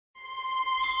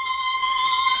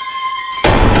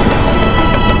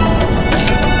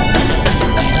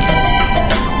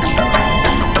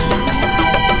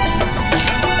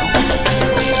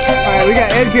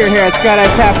Edgar here at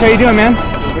Skydive Taft. How you doing, man?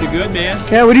 Doing pretty good, man.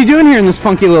 Yeah, what are you doing here in this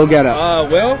funky little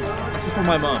getup? Well, this is for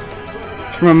my mom.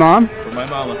 It's for my mom? For my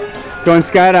mama. Going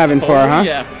skydiving for her, huh?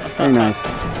 Yeah. Very nice.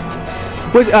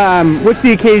 What's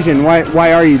the occasion?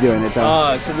 Why are you doing it,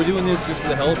 though? So we're doing this just for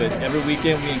the hell of it. Every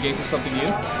weekend we engage in something new.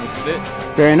 This is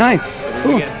it. Very nice.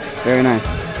 Every weekend. Very nice.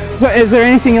 So is there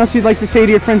anything else you'd like to say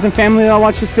to your friends and family that'll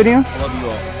watch this video? I love you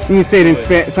all. You can say it in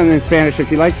something in Spanish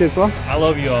if you like it as well. I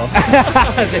love you all.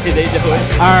 they do it.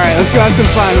 Alright, let's go have some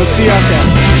fun. We'll see you out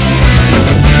there.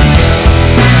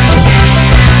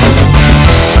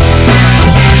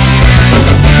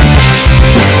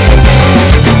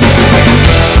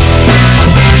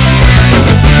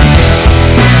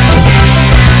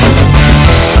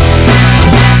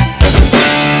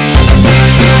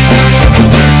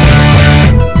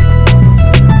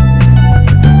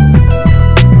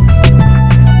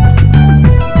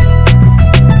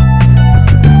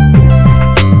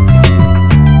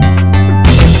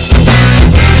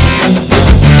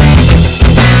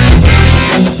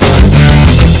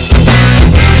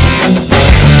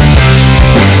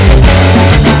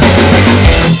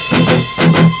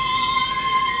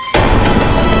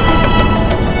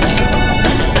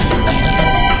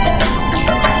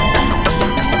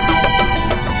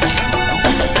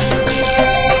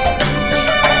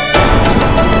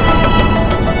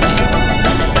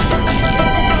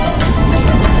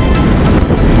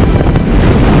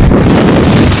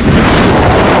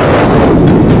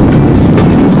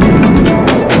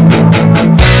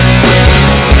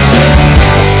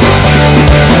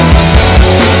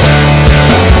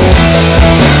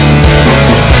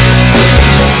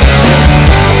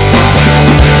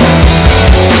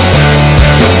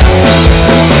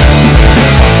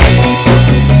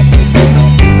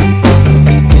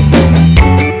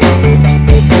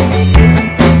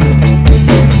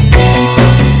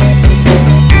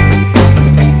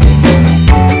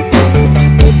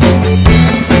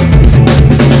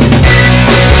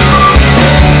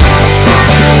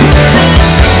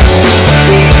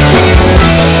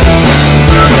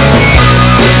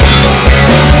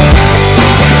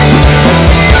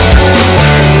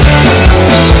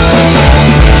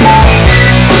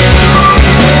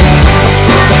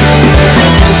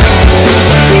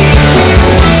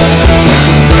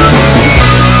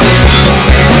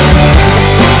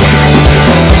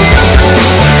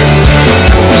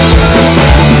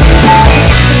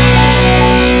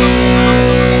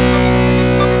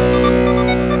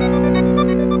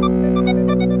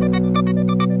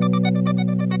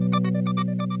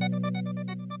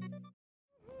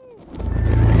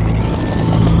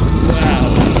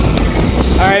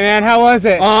 Alright, man, how was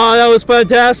it? Oh, that was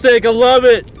fantastic. I love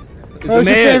it. What was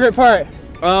your favorite part?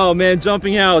 Oh, man,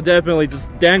 jumping out, definitely. Just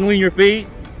dangling your feet.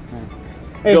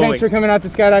 Hey, thanks for coming out to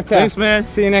Skydive Taft. Thanks, man.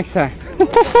 See you next time.